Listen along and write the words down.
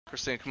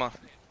Christine, come on.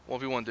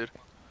 1v1, dude.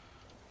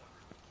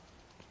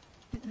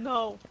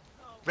 No.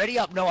 Ready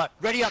up, Noah.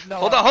 Ready up, Noah.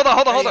 Hold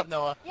on. Ready up,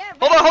 Noah. Yeah,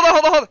 Hold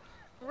on.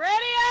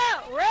 ready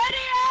up! Ready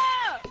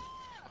up!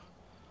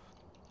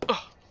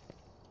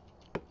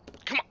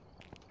 Come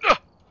on.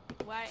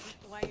 Why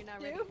you not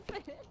ready?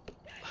 He's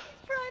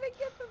trying to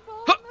get the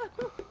ball.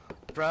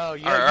 Bro,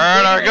 you're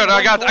Alright, good.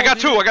 I got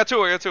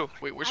two.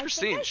 Wait, where's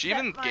Christine? I Is she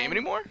even in the game mine.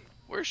 anymore?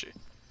 Where is she?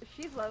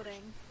 She's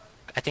loading.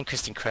 I think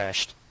Christine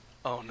crashed.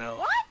 Oh no.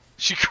 What?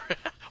 She crashed.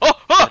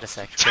 Give it a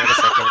sec.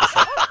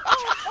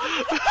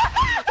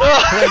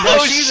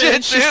 Oh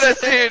shit, dude! I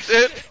see it,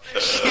 dude.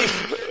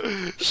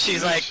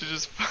 She's like. She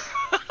just.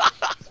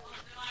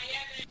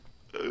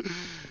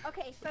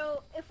 Okay,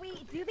 so if we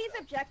do these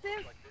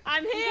objectives,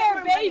 I'm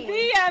here,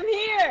 baby! I'm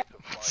here!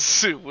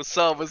 What's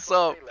up? What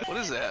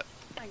is that?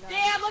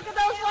 Damn, look at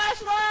those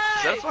flashlights!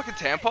 Is that a fucking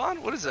tampon?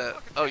 What is that?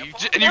 Oh, you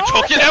took it,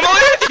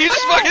 Emily? You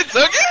just fucking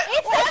took it?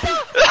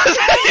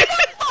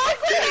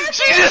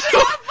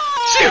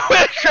 She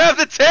went and grabbed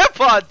the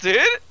tampon, dude.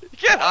 You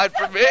can't hide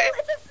from me.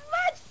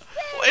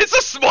 It's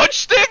a smudge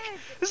stick.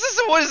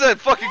 What is that?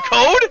 Fucking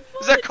code?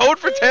 Is that code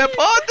for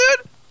tampon,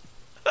 dude?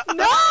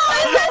 No,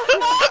 it's a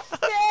smudge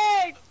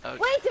stick!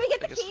 Wait, did we get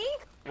the key?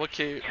 What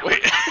key?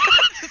 Wait.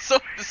 so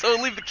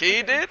leave the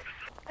key, dude?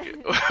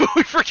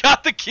 We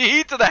forgot the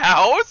key to the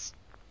house?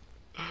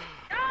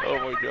 Oh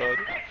my god.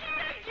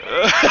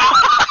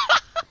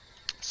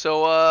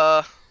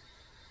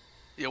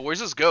 Yeah, where's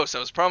this ghost? I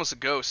was promised a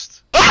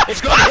ghost.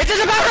 It's going. It's in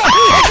the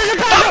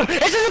bathroom!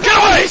 Get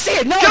away! You see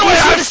it? No, Get away! I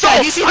have You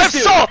salt! see I have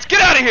salt!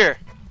 Get out of here!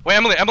 Wait,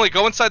 Emily,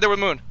 go inside there with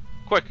Moon.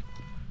 Quick.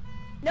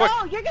 No,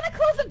 you're gonna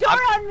close the door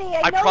on me.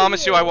 I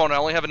promise you I won't. I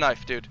only have a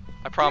knife, dude.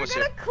 I promise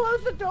you. You're gonna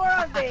close the door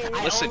on me.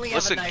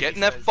 Listen, get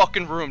in that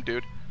fucking room,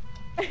 dude.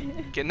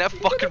 Get in that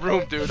fucking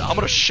room, dude. I'm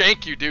gonna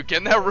shank you, dude. Get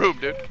in that room,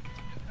 dude.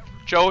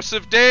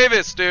 Joseph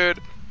Davis, dude.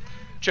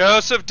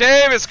 Joseph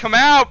Davis, come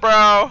out,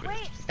 bro.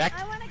 Wait, Back.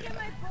 I wanna get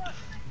my book.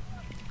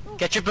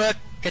 Get your book.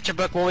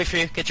 We'll wait for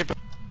you. Get your book.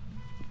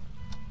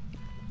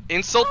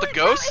 Insult the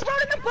ghost? It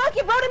wrote in the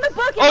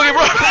book. Oh, you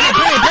wrote.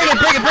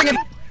 Bring him.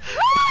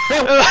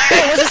 Wait,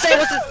 what's it say?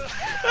 It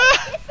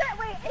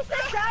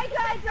said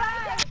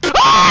die.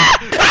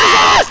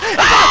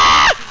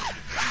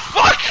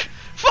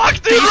 Fuck,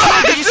 dude!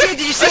 Did you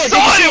see it? I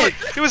saw it!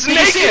 He was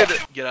naked!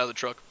 Get out of the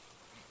truck.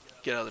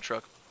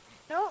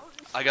 No.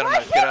 I got a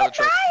knife. Get out of the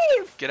truck.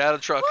 Get out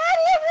of the truck. Why do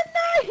you have a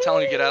knife? I'm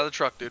telling you, get out of the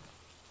truck, dude.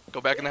 Go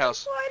back in the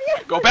house.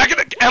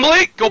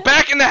 Emily! Go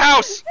back in the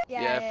house!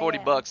 Yeah, 40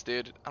 bucks,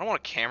 dude. I don't want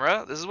a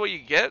camera. This is what you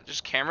get?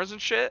 Just cameras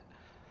and shit?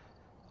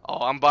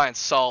 Oh, I'm buying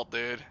salt,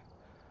 dude.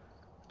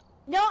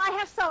 No, I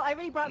have salt. I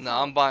already brought salt. No,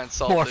 I'm buying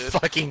salt, More dude.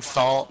 fucking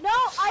salt. No,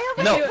 I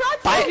already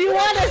brought salt. If you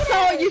want a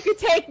salt, you can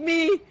take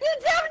me! You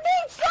don't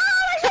need salt!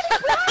 I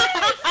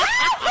already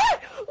brought it!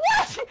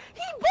 What?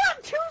 He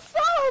bought 2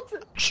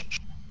 salt!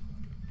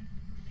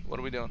 What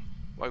are we doing?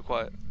 Why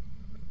quiet?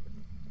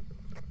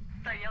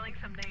 Start yelling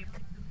some names.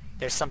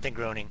 There's something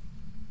groaning.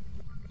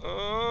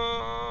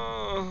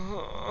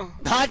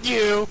 Not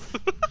you!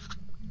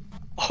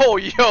 Oh,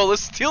 yo,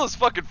 let's steal his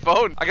fucking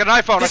phone. I got an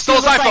iPhone. I This stole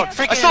his dude looks iPhone.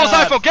 like I stole his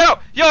freaking, iPhone. Get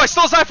out. Yo, I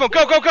stole his iPhone.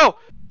 Go.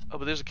 Oh,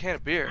 but there's a can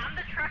of beer. I'm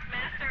the truck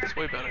master. That's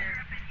way better.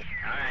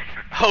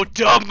 Oh,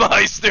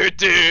 Dubmeister,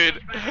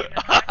 dude.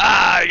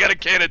 I got a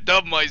can of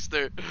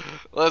Dubmeister.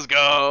 Let's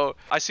go.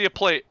 I see a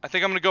plate. I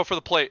think I'm going to go for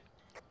the plate.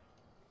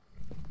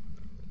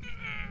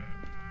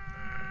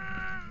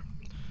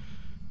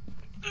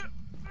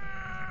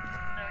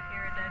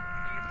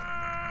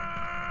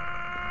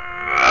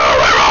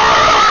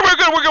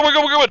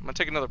 We're good. I'm gonna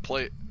take another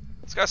plate.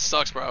 This guy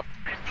sucks, bro.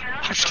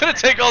 I'm just gonna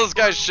take all this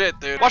guy's shit,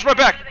 dude. Watch my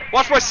back.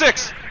 Watch my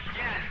 6.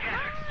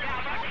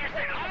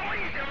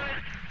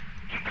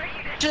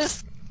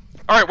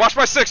 Alright, watch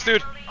my 6,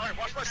 dude.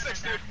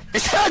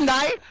 Is that a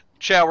knife?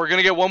 Chat, we're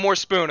gonna get one more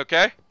spoon,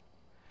 okay?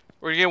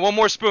 We're gonna get one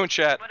more spoon,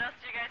 chat. What else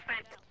did you guys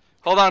find?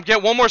 Hold on,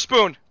 get one more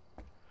spoon.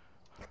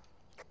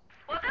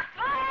 What the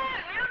fuck?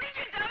 We don't need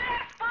your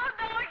dumbass phone,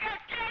 no one got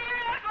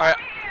scared. Alright.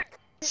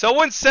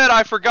 Someone said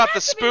I forgot the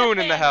spoon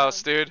in the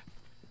house, dude.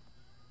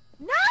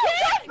 No,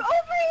 get over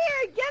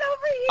here! Get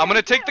over here! I'm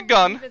gonna take the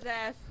gun. Leave his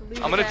ass.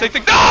 I'm gonna take the—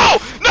 No!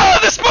 No,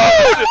 the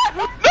spoon!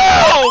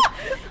 No!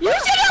 You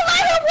should have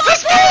let him The walk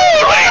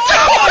spoon!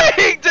 What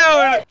are you doing,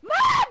 dude?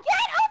 Mom,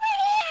 get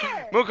over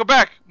here! Moon, come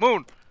back.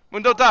 Moon,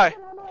 don't die.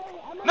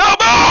 No,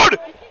 Moon!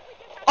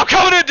 I'm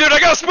coming in, dude. I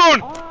got a spoon.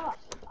 No,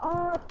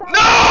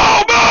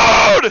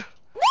 Moon!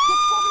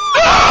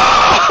 No,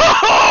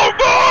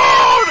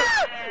 Moon!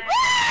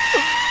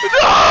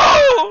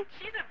 No!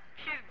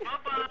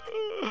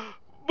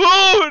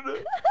 Moon!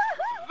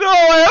 No,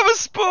 I have a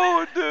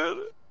spoon, dude.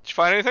 Did you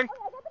find anything?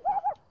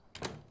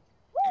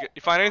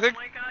 You find anything? Oh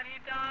my god, he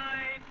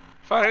died.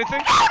 Find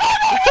anything? I'm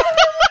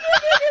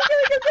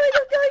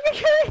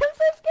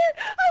so scared.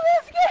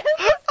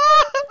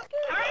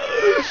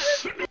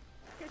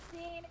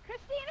 Christine,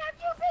 have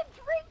you been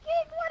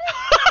drinking? What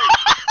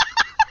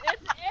is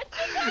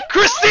this?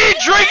 Christine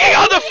drinking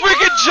on the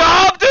freaking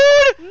job,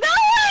 dude! No,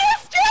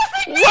 it's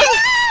stressing me What?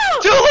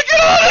 out! Dude, look at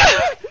all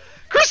that!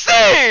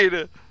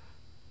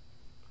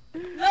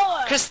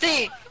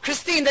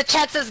 Christine, the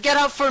chat says get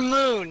out for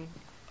Moon.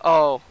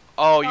 Oh,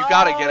 you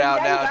gotta get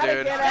out now,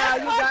 dude. Get out.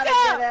 You gotta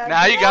get out.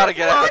 Now you gotta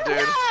get out,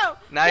 dude.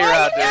 Now you're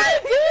out, dude. Why you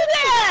gotta do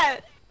that?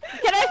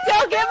 Can I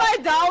still get my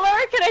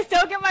dollar? Can I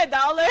still get my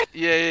dollar?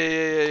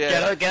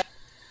 Yeah. Get.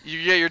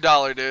 You get your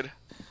dollar, dude.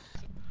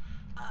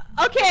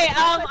 Okay,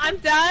 I'm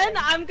done.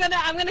 I'm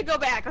gonna go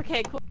back.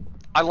 Okay, cool.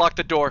 I locked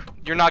the door.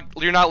 You're not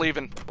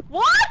leaving.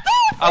 What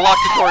the fuck? I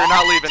locked the door. You're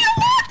not leaving. You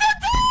locked the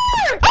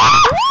door!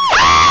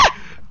 Ah!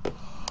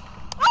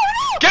 Oh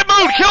no! Get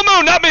Moon! Kill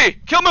Moon, not me!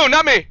 Kill Moon,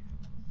 not me!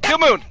 Kill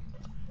Moon!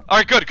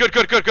 Alright,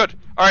 good.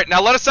 Alright,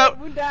 now let us out.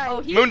 Moon died.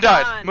 Oh, he's Moon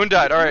died. gone. Moon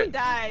died,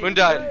 alright. Moon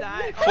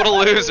died. What a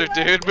loser,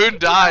 dude. Moon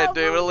died,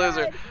 dude. What a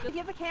loser. You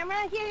have a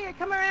camera? Here,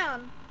 come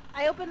around.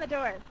 I opened the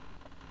door.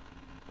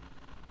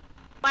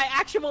 My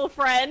actual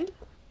friend.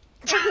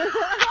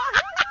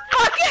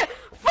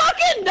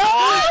 Fucking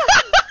no!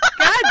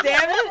 God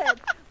damn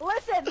it!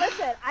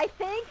 Listen. I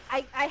think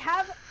I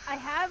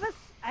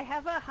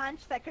have a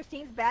hunch that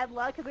Christine's bad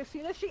luck because as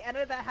soon as she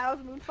entered that house,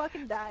 Moon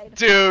fucking died.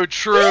 Dude,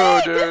 true,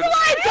 dude. This is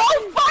why I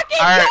don't fucking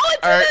All right,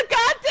 go into the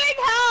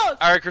goddamn house!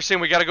 Alright, Christine,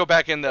 we gotta go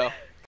back in, though.